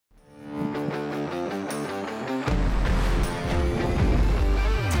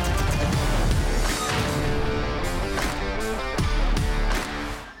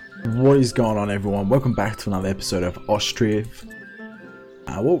What is going on, everyone? Welcome back to another episode of OSTRIV.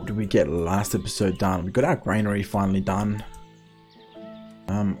 What did we get last episode done? We got our granary finally done.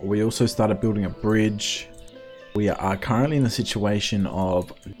 We also started building a bridge. We are currently in the situation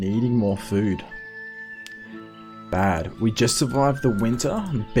of needing more food. Bad. We just survived the winter,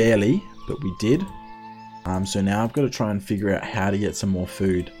 barely, but we did. So now I've got to try and figure out how to get some more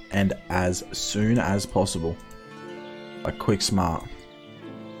food, and as soon as possible. Like quick smart.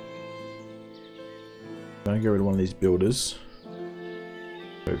 I'm gonna get rid of one of these builders.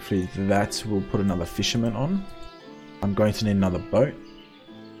 Hopefully that will put another fisherman on. I'm going to need another boat.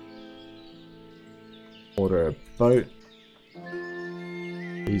 Order a boat.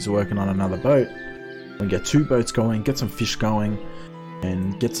 He's working on another boat. We get 2 boats going, get some fish going,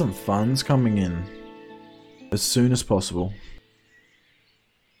 and get some funds coming in as soon as possible.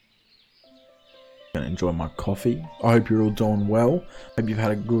 Gonna enjoy my coffee. I hope you're all doing well. Hope you've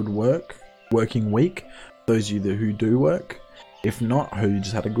had a good working week. Those of you who do work. If not, I hope you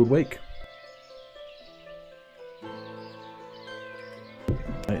just had a good week.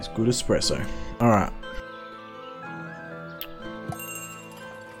 It's good espresso. Alright.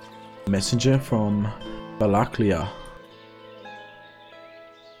 Messenger from Balaklia.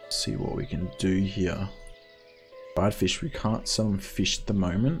 See what we can do here. Fried fish, we can't sell them fish at the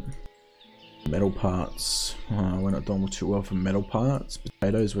moment. Metal parts, we're not doing too well for metal parts.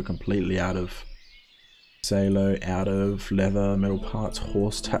 Potatoes, we're completely out of. Salo, out of. Leather, metal parts,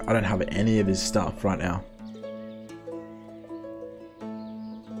 horse tack. I don't have any of this stuff right now.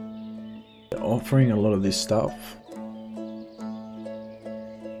 They're offering a lot of this stuff.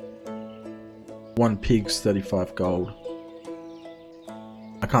 1 pig's 35 gold.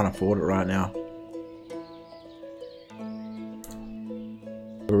 I can't afford it right now.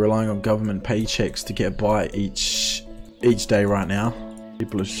 We're relying on government paychecks to get by each day right now.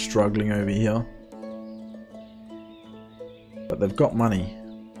 People are struggling over here. But they've got money.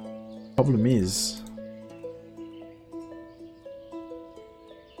 Problem is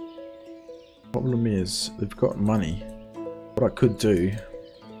they've got money. What I could do,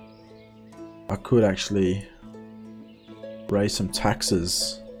 I could actually raise some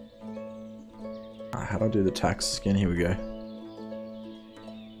taxes. How do I do the taxes again? Here we go.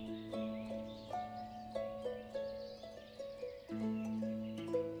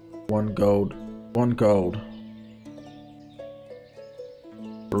 One gold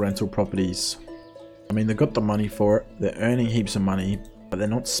for rental properties. I mean, they've got the money for it. They're earning heaps of money, but they're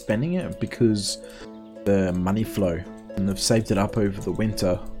not spending it because the money flow, and they've saved it up over the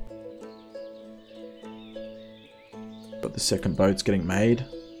winter. But the second boat's getting made.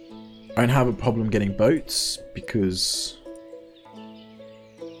 I don't have a problem getting boats because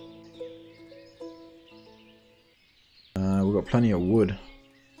we've got plenty of wood.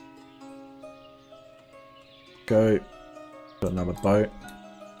 Go. Got another boat.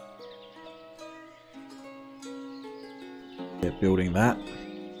 Get building that.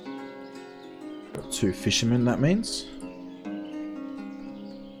 Got 2 fishermen, that means.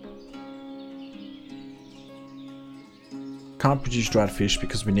 Can't produce dried fish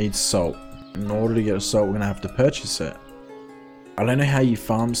because we need salt. In order to get salt, we're gonna have to purchase it. I don't know how you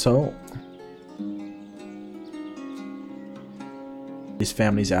farm salt. This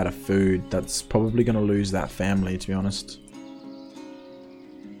family's out of food. That's probably gonna lose that family, to be honest.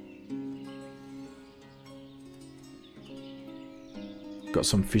 Got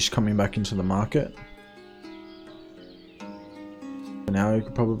some fish coming back into the market. So now we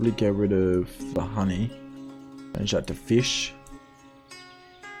could probably get rid of the honey. Change that to fish.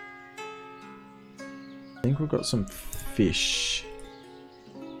 I think we've got some fish.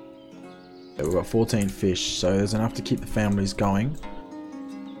 Yeah, we've got 14 fish, so there's enough to keep the families going.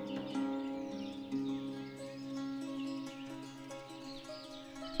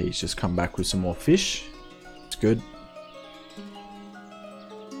 He's just come back with some more fish. It's good.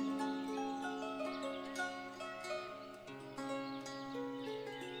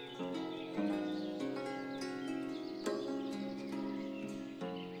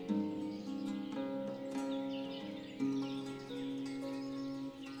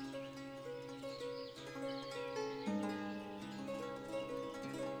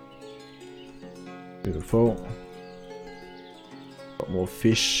 Beautiful. Got more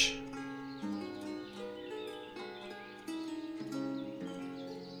fish.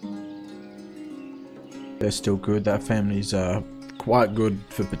 They're still good. That family's quite good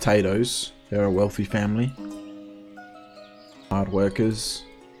for potatoes. They're a wealthy family. Hard workers.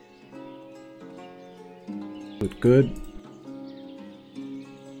 Good.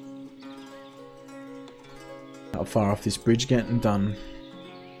 How far off this bridge getting done?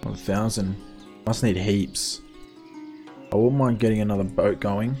 1,000. Must need heaps. I wouldn't mind getting another boat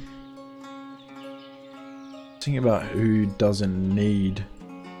going. Thinking about who doesn't need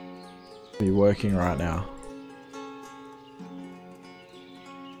to be working right now.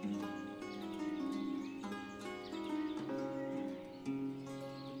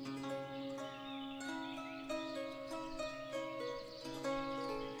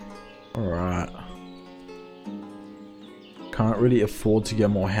 Alright. Can't really afford to get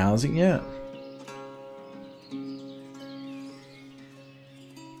more housing yet.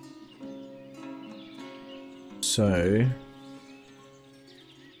 So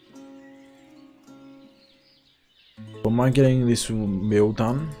am I getting this meal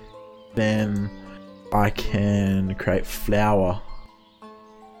done? Then I can create flour.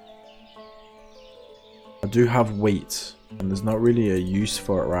 I do have wheat, and there's not really a use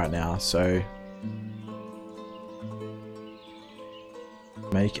for it right now, so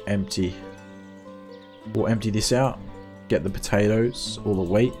make empty. We'll empty this out, get the potatoes, all the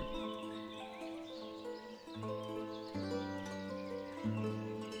wheat.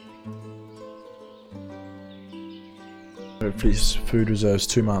 Food reserves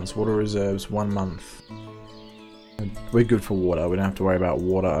 2 months, water reserves 1 month. We're good for water, we don't have to worry about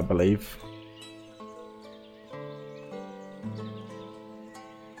water, I believe.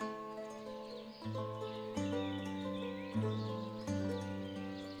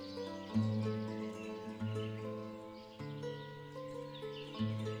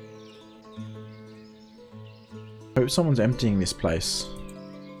 Hope someone's emptying this place.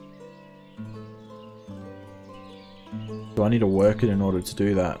 Do I need to work it in order to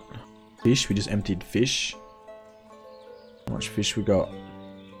do that? Fish, we just emptied fish. How much fish we got?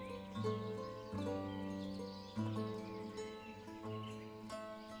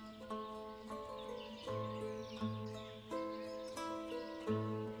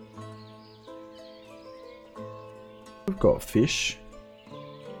 We've got fish.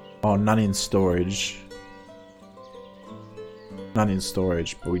 Oh, none in storage. None in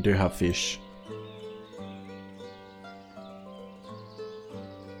storage, but we do have fish.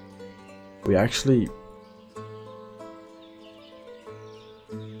 We actually...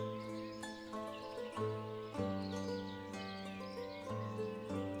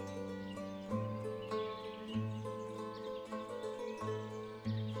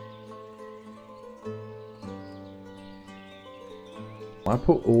 I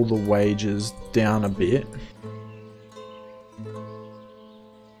put all the wages down a bit.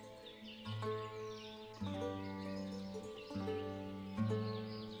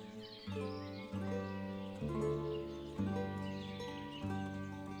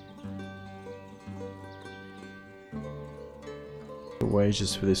 The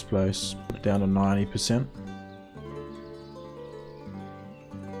wages for this place, put it down to 90%.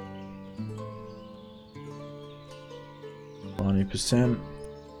 %.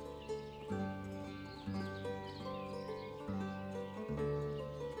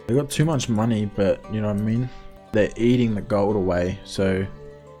 They got too much money, but you know what I mean? They're eating the gold away, so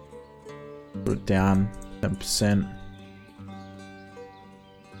put it down 10%.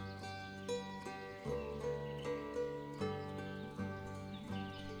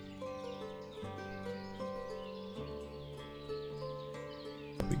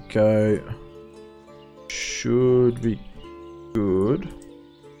 There we go. Should be good.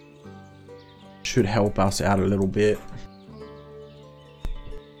 Should help us out a little bit.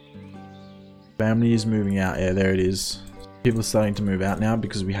 Family is moving out. Yeah, there it is. People are starting to move out now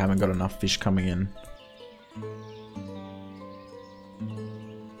because we haven't got enough fish coming in.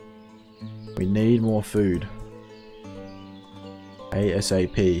 We need more food.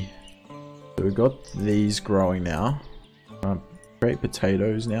 ASAP. So we've got these growing now. Great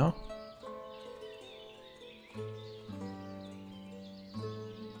potatoes now.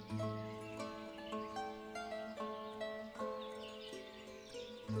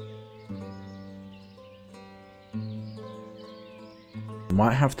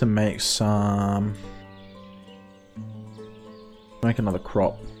 Might have to make some... make another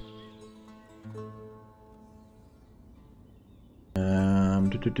crop.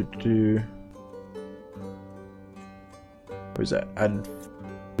 Where's that? Add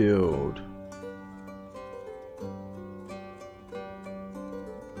field.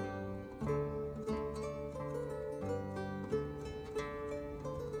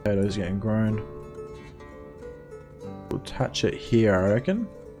 Potatoes getting grown. We'll attach it here, I reckon.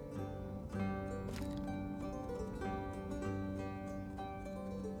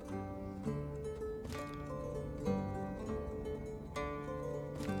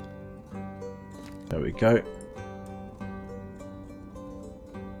 There we go.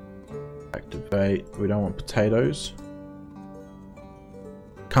 Activate. We don't want potatoes.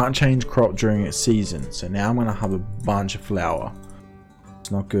 Can't change crop during its season. So now I'm going to have a bunch of flour.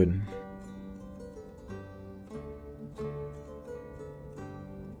 It's not good.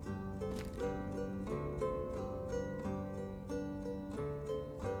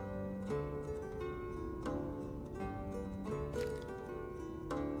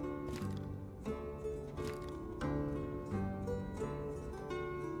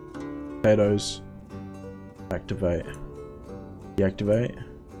 Potatoes. Activate. Deactivate.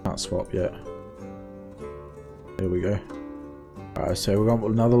 Can't swap yet. There we go. Alright, so we've got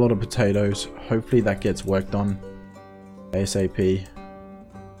another lot of potatoes. Hopefully that gets worked on ASAP.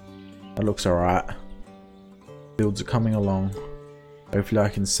 That looks alright. Fields are coming along. Hopefully I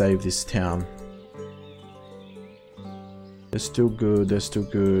can save this town. They're still good, they're still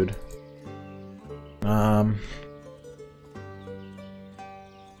good.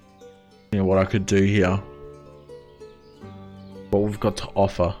 You know what I could do here. What we've got to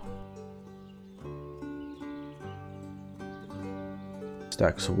offer.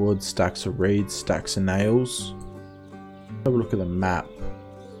 Stacks of wood, stacks of reeds, stacks of nails. Have a look at the map.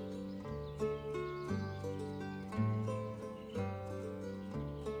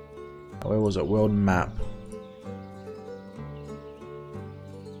 Where was it? World map.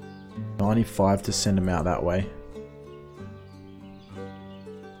 95 to send them out that way.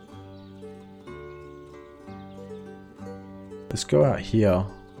 Let's go out here.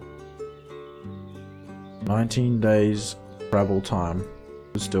 19 days travel time.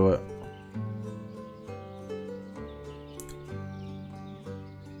 Let's do it.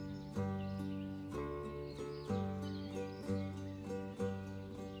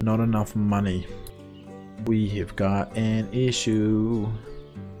 Not enough money. We have got an issue.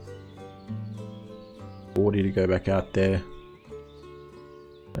 40 to go back out there.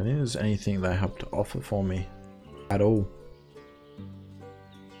 I don't think there's anything they have to offer for me at all.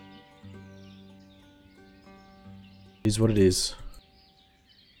 Is what it is.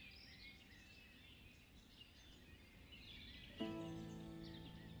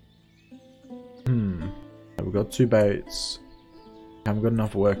 We've got 2 boats. Haven't got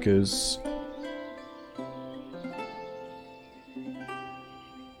enough workers.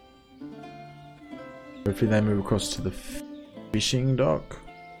 Hopefully they move across to the fishing dock.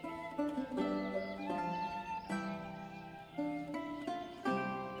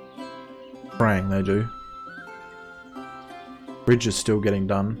 Praying they do. Bridge is still getting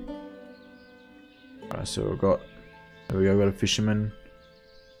done. Alright, so we've got, there we go, we've got a fisherman.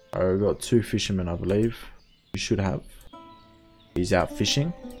 Alright, we've got 2 fishermen, I believe. We should have. He's out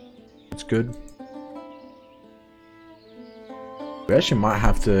fishing. It's good. We actually might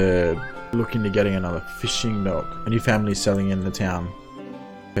have to look into getting another fishing dock. A new family selling in the town.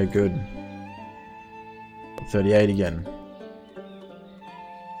 Okay, good. 38 again.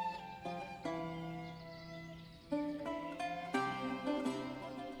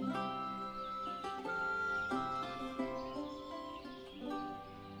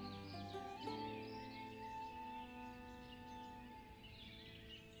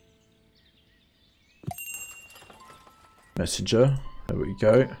 Messenger, there we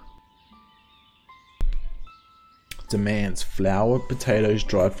go. Demands flour, potatoes,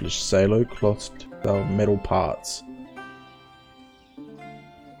 dry fish, salo, cloth, metal parts.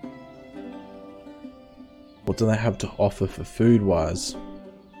 What do they have to offer for food wise?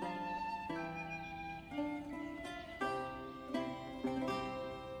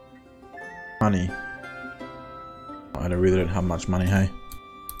 Money. I really don't have much money, hey?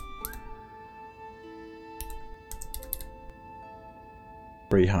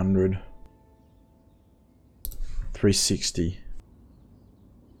 $300, $360.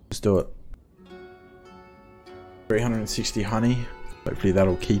 Let's do it. 360 honey. Hopefully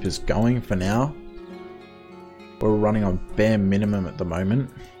that'll keep us going for now. We're running on bare minimum at the moment.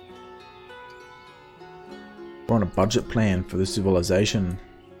 We're on a budget plan for the civilization.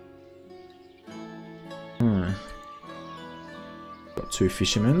 Got 2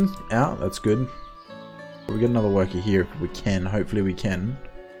 fishermen out. That's good. We'll get another worker here if we can. Hopefully we can.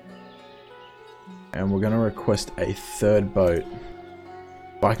 And we're going to request a 3rd boat.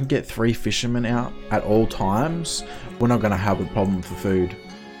 If I can get 3 fishermen out at all times, we're not going to have a problem for food.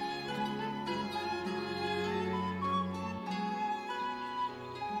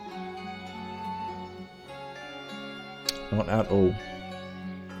 Not at all.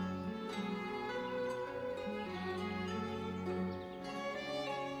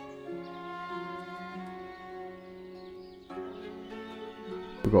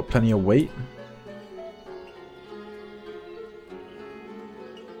 We've got plenty of wheat.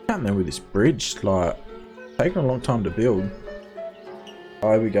 Can't getting there with this bridge. Like, taking a long time to build.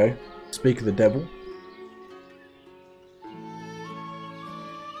 Oh, here we go. Speak of the devil.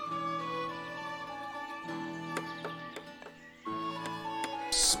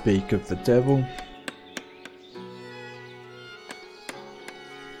 Speak of the devil.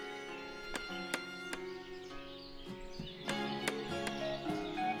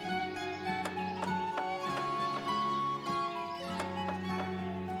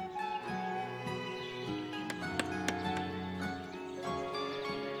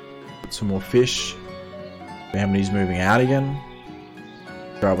 Some more fish. Family's moving out again.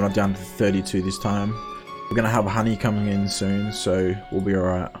 Right, we're not down to 32 this time. We're gonna have honey coming in soon, so we'll be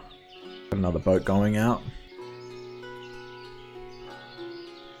alright. Got another boat going out.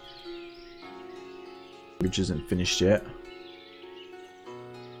 Which isn't finished yet.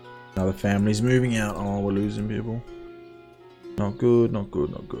 Another family's moving out. Oh, we're losing people. Not good, not good,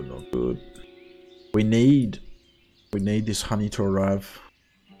 not good, not good. We need this honey to arrive.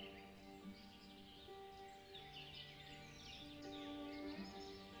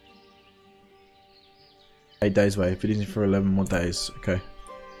 Eight days away. If it isn't for 11 more days, okay.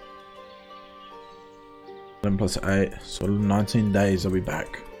 11 plus 8, so 19 days I'll be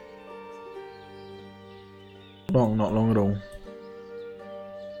back. Long, not long at all.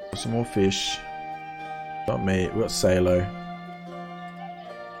 Some more fish. Got meat, we got salo.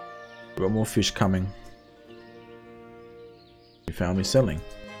 We got more fish coming. We found me selling.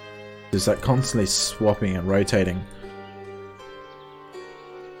 There's that constantly swapping and rotating.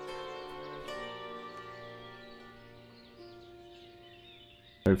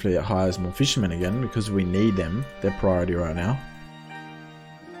 Hopefully it hires more fishermen again because we need them. They're priority right now.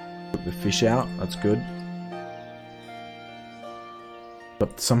 Put the fish out, that's good.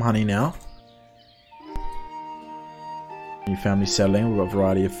 Got some honey now. New family settling, we've got a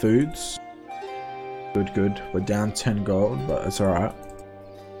variety of foods. Good, good. We're down 10 gold, but it's alright.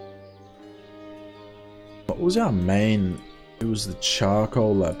 What was our main? It was the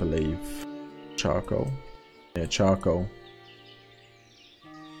charcoal, I believe. Charcoal. Yeah, charcoal.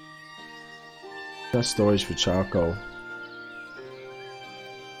 That's storage for charcoal.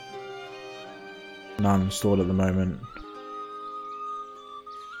 None stored at the moment.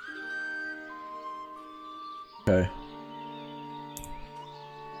 Okay. I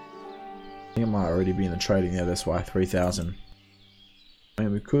think it might already be in the trading there, that's why 3,000. I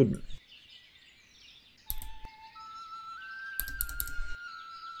mean, we could.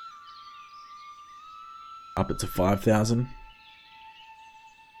 Up it to 5,000.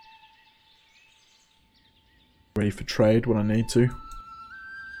 Ready for trade when I need to.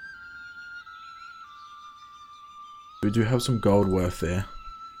 We do have some gold worth there.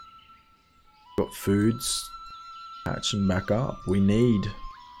 Got foods. Hatching back up. We need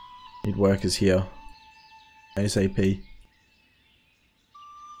workers here. ASAP.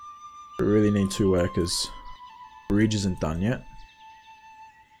 We really need 2 workers. Bridge isn't done yet.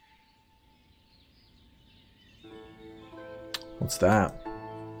 What's that?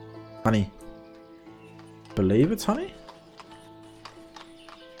 Honey. Believe it's honey?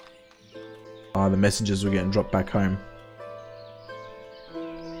 Ah, the messengers were getting dropped back home.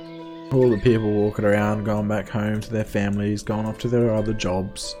 All the people walking around, going back home to their families, going off to their other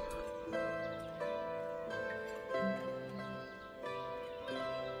jobs.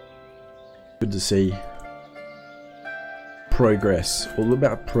 Good to see. Progress. All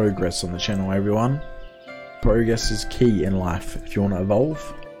about progress on the channel, everyone. Progress is key in life. If you want to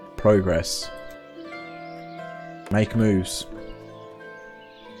evolve, progress. Make moves.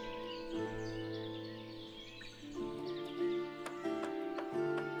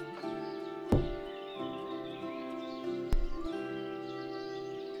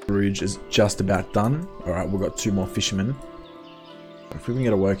 Bridge is just about done. Alright, we've got 2 more fishermen. If we can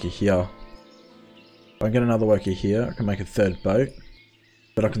get a worker here. If I get another worker here, I can make a 3rd boat.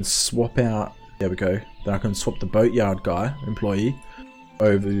 But I can swap out, there we go. Then I can swap the boatyard guy, employee,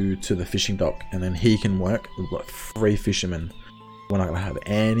 over to the fishing dock, and then he can work. We've got 3 fishermen. We're not going to have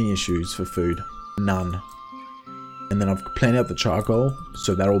any issues for food. None. And then I've planned out the charcoal,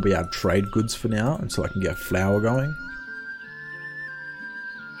 so that'll be our trade goods for now until I can get flour going.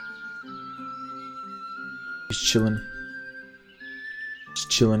 He's chilling. Just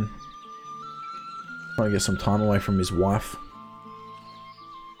chilling. Trying to get some time away from his wife.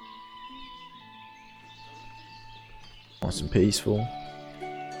 Nice and peaceful.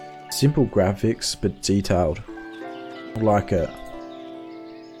 Simple graphics, but detailed. I like it.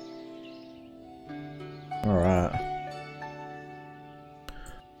 Alright.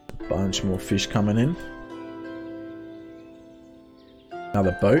 A bunch more fish coming in.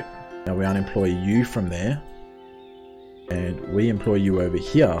 another boat. Now we unemploy you from there. And we employ you over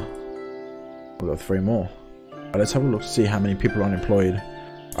here. We've got 3 more. Alright, let's have a look to see how many people are unemployed.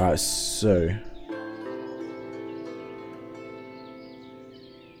 Alright, so...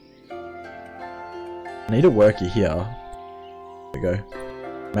 I need a worker here. There we go.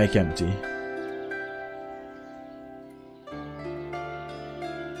 Make empty.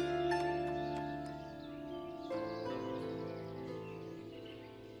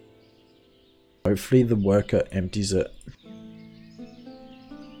 Hopefully the worker empties it. I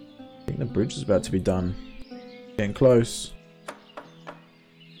think the bridge is about to be done. Getting close.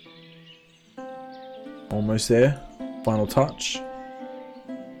 Almost there. Final touch.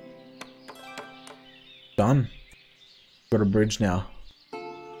 Done. Got a bridge now.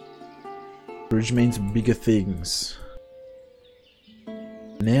 Bridge means bigger things.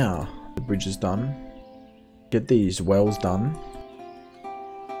 Now the bridge is done. Get these wells done.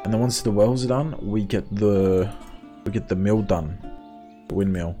 And then once the wells are done, we get the mill done. The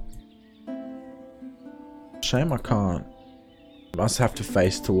windmill. Shame I can't. Must have to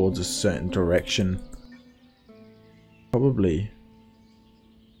face towards a certain direction. Probably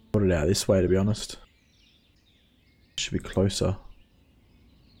put it out this way, to be honest. Should be closer.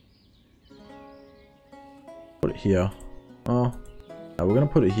 Put it here. Oh, no, we're gonna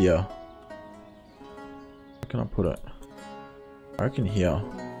put it here. Where can I put it? I reckon here.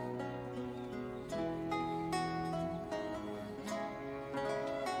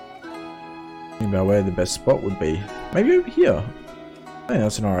 Think about where the best spot would be. Maybe over here. I think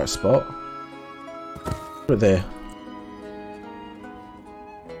that's an alright spot. Put it there.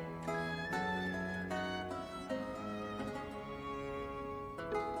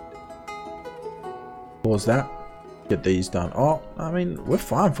 Pause that. Get these done. Oh, I mean, we're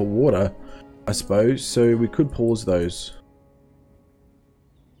fine for water, I suppose. So we could pause those.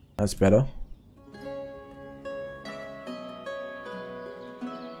 That's better.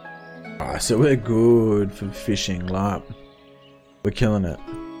 Alright, so we're good for fishing. Like, we're killing it.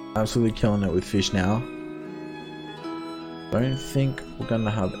 Absolutely killing it with fish now. Don't think we're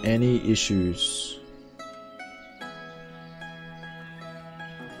gonna have any issues.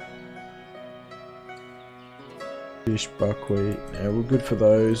 Fish, buckwheat. Yeah, we're good for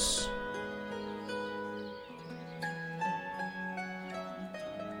those.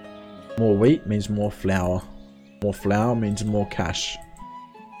 More wheat means more flour. More flour means more cash.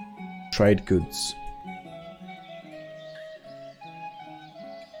 Trade goods.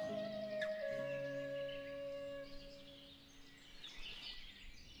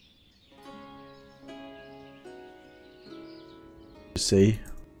 You see,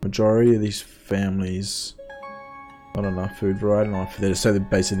 majority of these families not enough food, right enough for that. So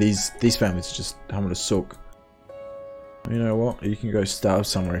basically these families are just having a sook. You know what? You can go starve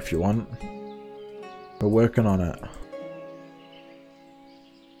somewhere if you want. We're working on it.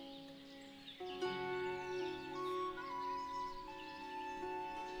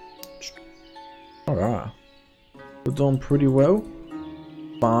 Alright. We're doing pretty well.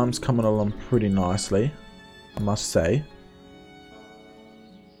 Farm's coming along pretty nicely, I must say.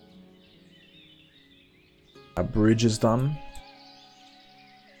 Our bridge is done.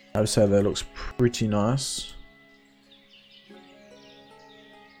 I would say that looks pretty nice.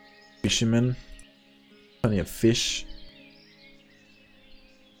 Fishermen. Plenty of fish.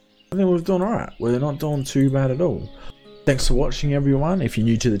 I think we're doing alright. We're not doing too bad at all. Thanks for watching, everyone. If you're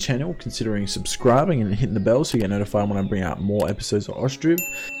new to the channel, considering subscribing and hitting the bell so you get notified when I bring out more episodes of OSTRIV.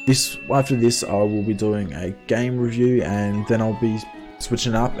 After this, I will be doing a game review, and then I'll be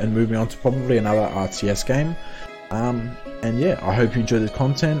switching up and moving on to probably another RTS game. And yeah, I hope you enjoyed the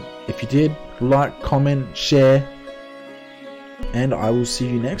content. If you did, like, comment, share, and I will see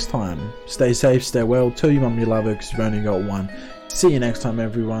you next time. Stay safe, stay well, tell your mum you love her because you've only got one. See you next time,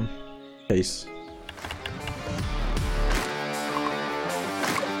 everyone. Peace.